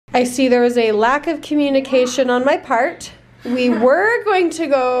I see there was a lack of communication on my part. We were going to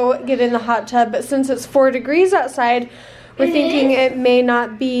go get in the hot tub, but since it's 4 degrees outside, we're thinking it may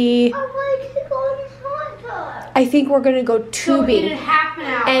not be. I think we're gonna go tubing, in half an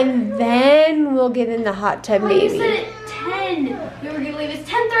hour. and then we'll get in the hot tub, maybe. You said at 10 you were gonna leave. It's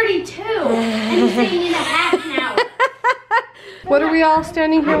 10:32, and you're saying in a half an hour. What are we all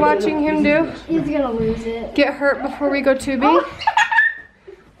standing here watching him do? He's gonna lose it. Get hurt before we go tubing?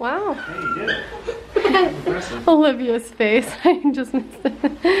 Wow. Hey, you did it. Olivia's face. I just missed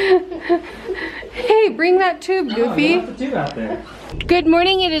it. Hey, bring that tube, Goofy. What's the tube out there? Good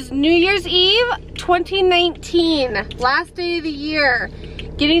morning. It is New Year's Eve 2019. Last day of the year.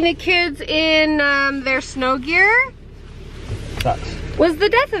 Getting the kids in their snow gear Sucks. was the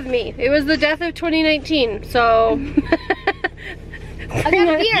death of me. It was the death of 2019. So I got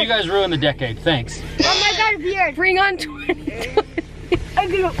a beard. You guys ruined the decade. Thanks. Oh my god, a beard. bring on 2020. I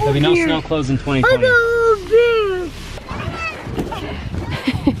got a There'll be no snow clothes in 2020.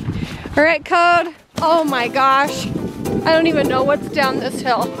 All right, Code. Oh my gosh. I don't even know what's down this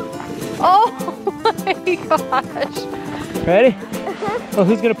hill. Oh my gosh. Ready? Oh,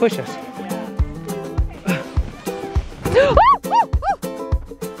 who's gonna push us?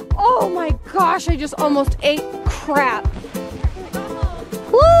 Oh my gosh, I just almost ate crap.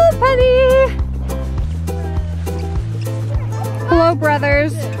 Woo, Penny! Hello,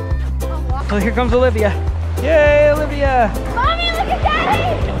 brothers. Oh, here comes Olivia. Yay, Olivia! Mommy, look at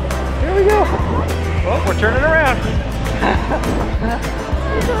Daddy! Here we go. Oh, we're turning around.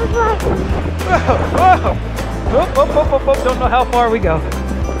 Whoa, whoa. Whoop, whoop, whoop, whoop, whoop. Don't know how far we go.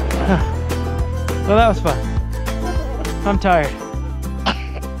 Well, that was fun. I'm tired.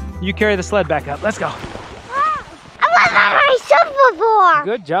 You carry the sled back up. Let's go. I've done that myself before.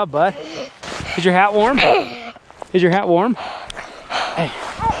 Good job, bud. Is your hat warm? Is your hat warm? Hey.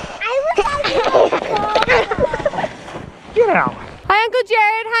 Get out. Hi, Uncle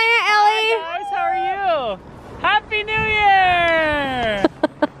Jared. Hi, Aunt Ellie. Hi, guys. How are you? Happy New Year!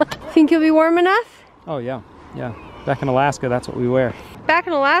 Think you'll be warm enough? Oh, yeah. Yeah. Back in Alaska, that's what we wear. Back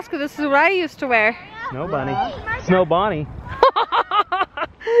in Alaska, this is what I used to wear. Snow bunny. Snow Bonnie.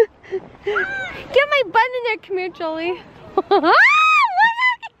 Get my butt in there. Come here, Jolie.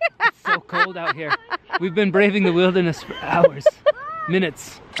 It's so cold out here. We've been braving the wilderness for hours.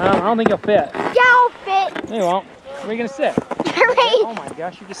 Minutes. I don't think you'll fit. Yeah, I'll fit. No, you won't. Where are you going to sit? Right. Oh my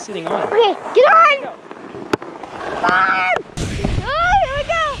gosh, you're just sitting on it. Okay, get on. Go. Oh, here we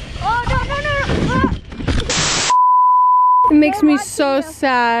go. Oh, no. It makes me so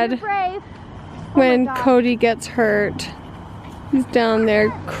sad Brave. when Cody gets hurt. He's down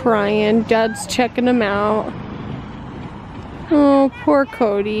there crying. Dad's checking him out. Oh, poor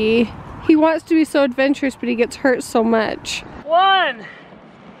Cody. He wants to be so adventurous, but he gets hurt so much. 1,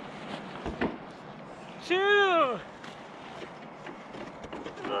 2.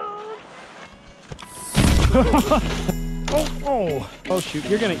 Oh shoot,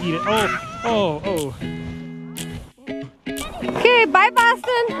 you're gonna eat it. Oh. Okay, bye,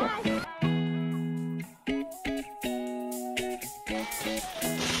 Boston.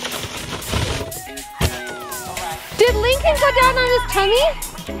 Did Lincoln go down on his tummy?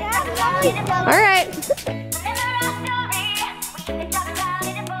 All right.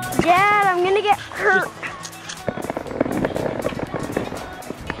 Dad, I'm gonna get hurt.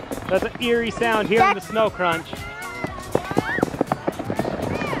 That's an eerie sound here in the snow crunch.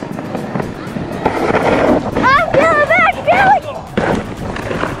 I'm going back, Daddy.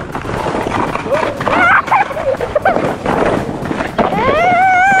 Let's go.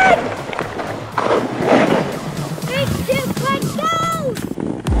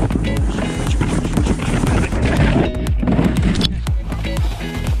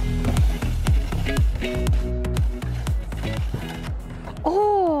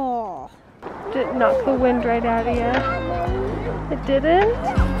 Oh, did it knock the wind right out of you? It didn't?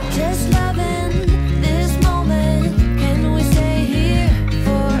 Just loving this moment. Can we stay here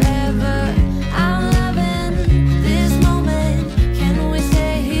forever? I'm loving this moment. Can we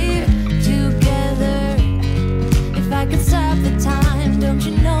stay here together? If I could stop the time, don't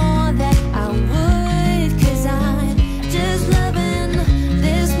you know that I would? 'Cause I'm just loving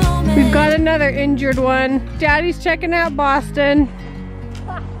this moment. We've got another injured one. Daddy's checking out Boston.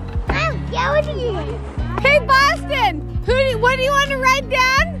 Yeah, what are you? Hey, Boston! What do you want to ride,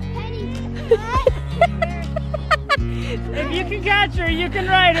 Dad? If you can catch her, you can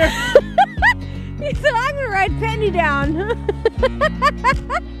ride her. He said, I'm gonna ride Penny down.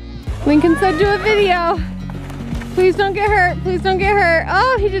 Lincoln said, do a video. Please don't get hurt. Please don't get hurt.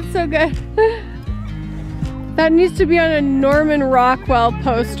 Oh, he did so good. That needs to be on a Norman Rockwell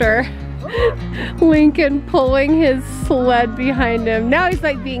poster. Lincoln pulling his sled behind him. Now he's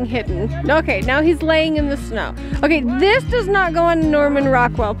like being hidden. Okay, now he's laying in the snow. Okay, this does not go on a Norman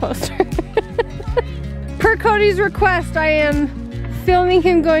Rockwell poster. Per Cody's request, I am filming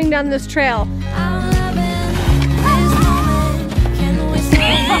him going down this trail. I'm loving this moment. Can we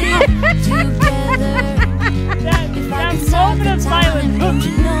stay here together? That moment of silence.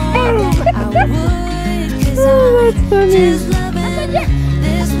 You know that I would, 'cause Oh, that's funny. just loving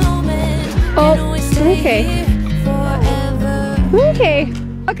this moment. Oh, Can we stay okay. here forever? Okay.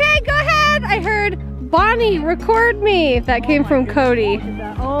 Okay, go ahead. I heard Bonnie, record me. That came from Cody.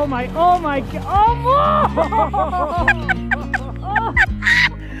 Oh my god. Oh!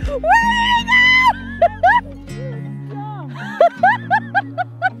 Where did he go?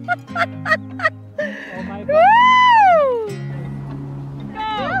 Oh my god. Woo!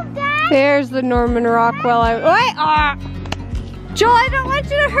 There's the Norman Rockwell. Wait! Joel, I don't want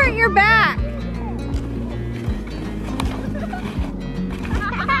you to hurt your back.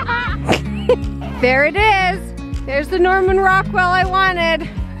 There it is. There's the Norman Rockwell I wanted.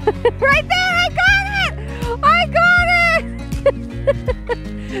 Right there, I got it! I got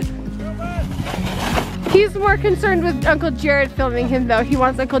it! He's more concerned with Uncle Jared filming him though. He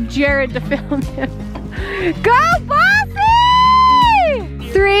wants Uncle Jared to film him. Go, Bossy!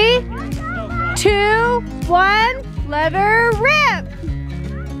 3, 2, 1, let her rip!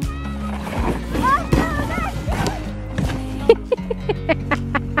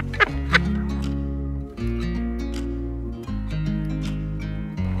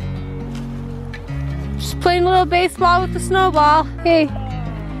 Just playing a little baseball with the snowball. Hey,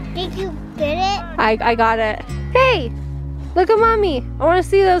 Did you get it? I got it. Hey, look at mommy. I want to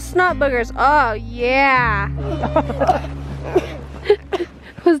see those snot boogers. Oh, yeah.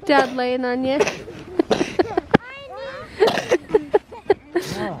 Was Dad laying on you?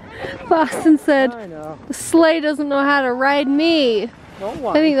 Boston said, the sleigh doesn't know how to ride me.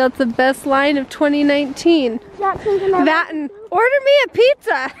 I think that's the best line of 2019. That and order me a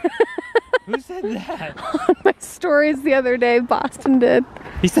pizza. Who said that? On my stories the other day, Boston did.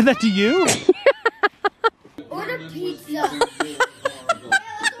 He said that to you? Order pizza.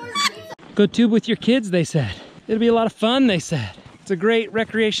 Go tube with your kids, they said. It'll be a lot of fun, they said. It's a great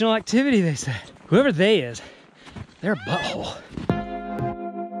recreational activity, they said. Whoever they is, they're a butthole.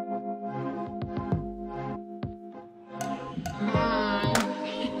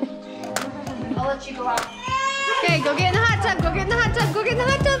 I'll let you go out. Okay, go get in the hot tub, go get in the hot tub, go get in the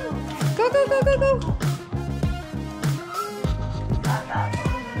hot tub. Go, go, go, go, go.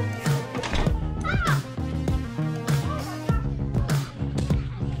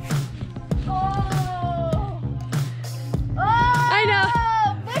 I know.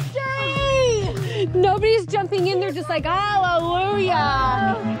 Victory! Nobody's jumping in, they're just like, hallelujah.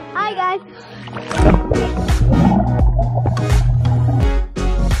 Hi, guys.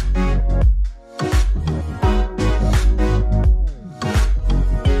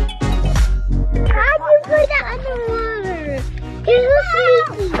 How'd you put that underwater? You're so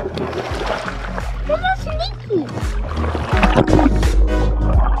sneaky. You're so sneaky.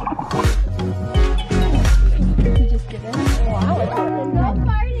 You just did it? Wow, it's no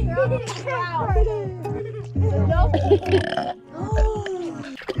party.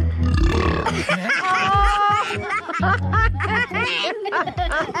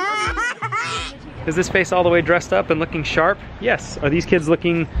 Is this face all the way dressed up and looking sharp? Yes. Are these kids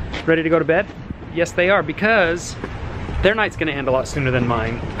looking ready to go to bed? Yes, they are, because their night's gonna end a lot sooner than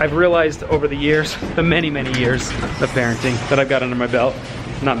mine. I've realized over the years, the many, many years of parenting that I've got under my belt,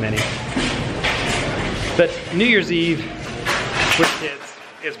 not many, that New Year's Eve with kids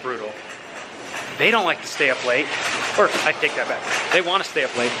is brutal. They don't like to stay up late, or I take that back. They want to stay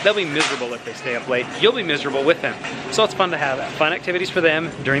up late. They'll be miserable if they stay up late. You'll be miserable with them. So it's fun to have fun activities for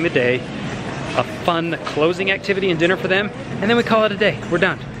them during the day, a fun closing activity and dinner for them, and then we call it a day. We're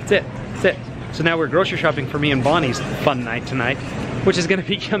done. That's it. That's it. So now we're grocery shopping for me and Bonnie's fun night tonight, which is gonna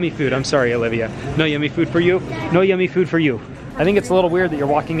be yummy food. I'm sorry, Olivia. No yummy food for you? No yummy food for you. I think it's a little weird that you're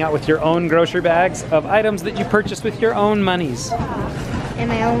walking out with your own grocery bags of items that you purchased with your own monies. And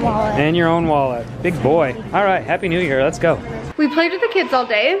my own wallet. And your own wallet. Big boy. All right, Happy New Year, let's go. We played with the kids all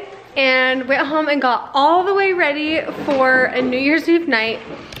day and went home and got all the way ready for a New Year's Eve night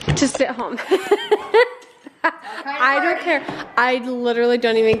to sit home. I don't care. I literally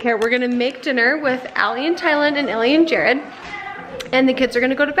don't even care. We're gonna make dinner with Allie and Tylen and Ellie and Jared, and the kids are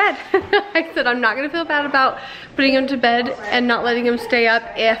gonna go to bed. I said I'm not gonna feel bad about putting them to bed and not letting them stay up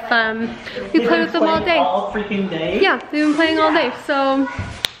if we play with them all day. All freaking day? Yeah, they've been playing all day, so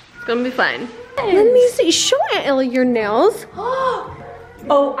it's gonna be fun. Let me see. Show Aunt Ellie your nails. Oh,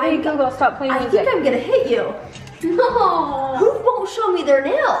 Hey, Google, stop playing I music. think I'm gonna hit you. No. Who won't show me their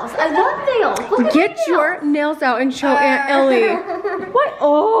nails? I love nails. Look at Get my your nails. nails out and show Aunt Ellie. What?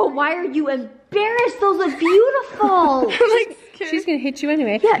 Oh, why are you embarrassed? Those are beautiful. Like, she's gonna hit you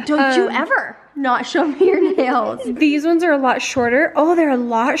anyway. Yeah, don't you ever not show me your nails. These ones are a lot shorter. Oh, they're a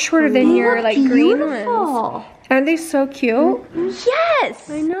lot shorter than They your look like green ones. beautiful. Aren't they so cute? Yes.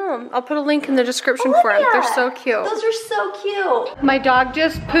 I know. I'll put a link in the description for them. They're so cute. Those are so cute. My dog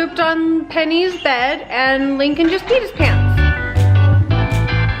just pooped on Penny's bed and Lincoln just peed his pants.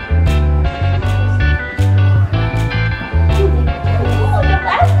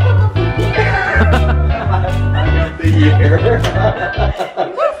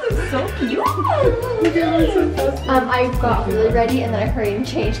 So cute. I got really ready and then I hurried and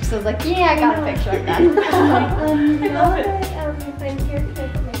changed because I was like, yeah, I got a picture of that. I love it. I'm here to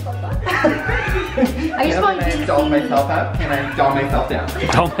put my clothes on. I just want you to doll myself out? Can I doll myself down?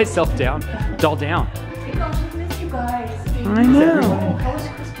 Doll myself down. Doll down. You guys. I know. How was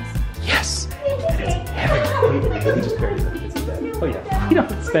Christmas? Yes. Oh yeah. You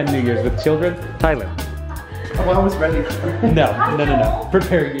don't spend New Year's with children. Tyler. Oh, I was ready for it. No.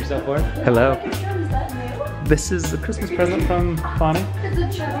 Preparing yourself for it. Hello. This is a Christmas present from Bonnie.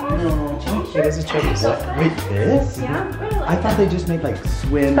 No. It is a Chubby's. Wait, this? Yeah. I thought they just made like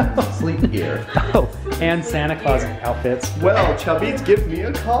swim sleep gear. Oh, and Santa Claus outfits. Well, Chubby's, give me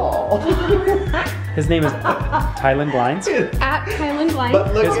a call. His name is Tylen Blinds. At Kylan Blind.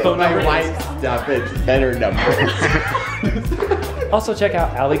 But look His at phone my number is- wife's stuff, it's better numbers. Also check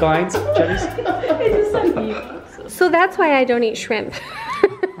out Alley Blinds, Chubby's. So that's why I don't eat shrimp.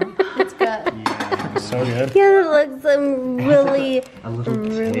 It's good. So good. Yeah, it looks really, A little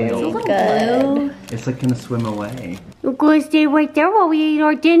really tail. good. It's like gonna swim away. We're gonna stay right there while we eat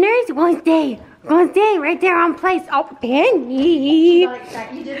our dinners. We're gonna stay right there on place. Oh, Penny. Like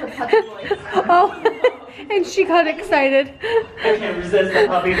that. You did her puppy voice. Oh, and she got excited. I can't resist the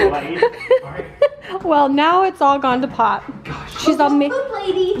puppy voice. Well, now it's all gone to pot. She's all Poop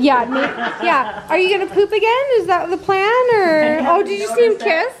lady. yeah. Yeah. Are you gonna poop again? Is that the plan, or oh, did you see him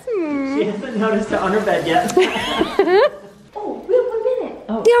kiss? She hasn't noticed it on her bed yet. Oh, we have 1 minute.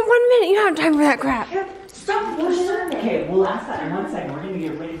 Yeah, 1 minute. You don't have time for that crap. Stop for serving. Okay, we'll ask that in 1 second. We're gonna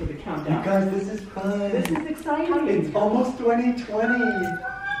get ready for the countdown. Guys, this is fun. This is exciting. It's almost 2020. I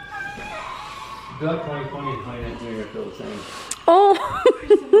feel like 2020 and 2019 feel the same. Oh.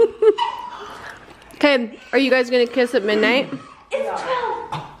 Okay, are you guys gonna kiss at midnight? It's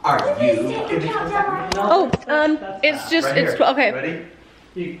 12. Are you? Oh, it's just it's 12. Okay. Ready?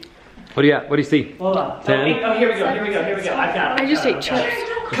 What do you got? What do you see? Hold on. 10. Oh, wait, oh, here we go. Here we go. Here we go. I've got it. I just ate chips.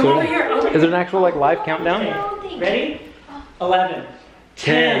 Come over here. Over Is it an actual like live countdown? Okay. Ready? 11.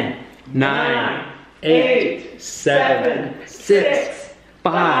 10, 9, 8, 7, 6,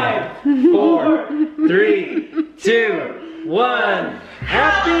 5, 4, 3, 2, 1.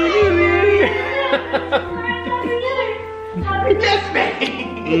 Happy New Year!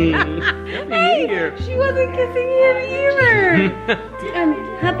 Happy Year. She wasn't kissing him either.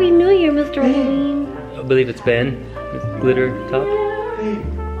 Happy New Year, Mr. Hoellein. I believe it's Ben with glitter top.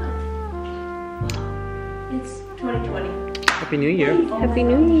 It's 2020. Happy New Year. Happy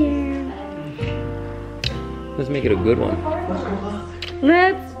New Year. Let's make it a good one.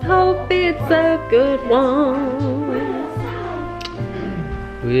 Let's hope it's a good one.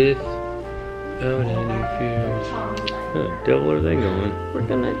 Without any fears. What the devil are they going? We're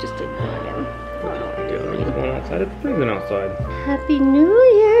gonna just ignore him. They're going outside. It's freezing outside. Happy New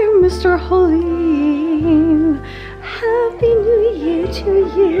Year, Mr. Hoellein. Happy New Year to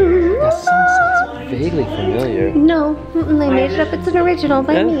you. That song sounds vaguely familiar. No, they made it up. It's an original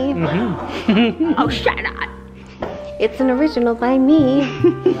by me. Mm-hmm. Oh, shut up. It's an original by me.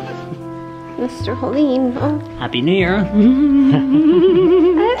 Mr. Hoellein. Oh. Happy New Year. I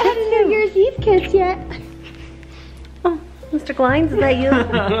haven't had a New Year's Eve kiss yet. Oh, Mr. Glines, is that you?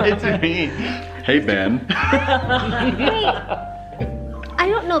 It's me. Hey, Ben. Hey, I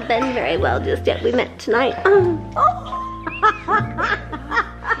don't know Ben very well just yet. We met tonight.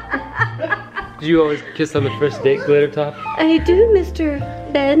 Did you always kiss on the first date, glitter top? I do, Mr.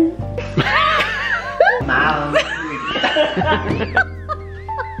 Ben.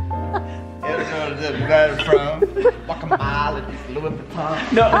 From walk a mile at this Louis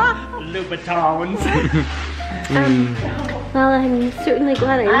Vuitton. No, Louboutins. Well, I'm certainly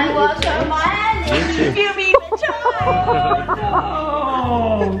glad I I met walk a mile in Louis Vuitton.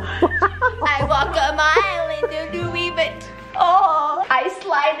 I walk a mile into Louis Vuitton. Oh, I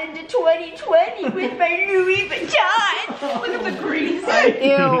slide into 2020 with my Louis Vuitton. Look at the grease.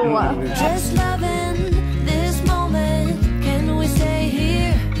 you. Just love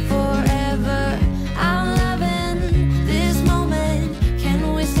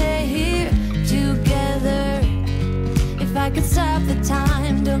could stop the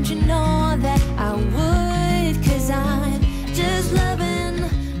time. Don't you know that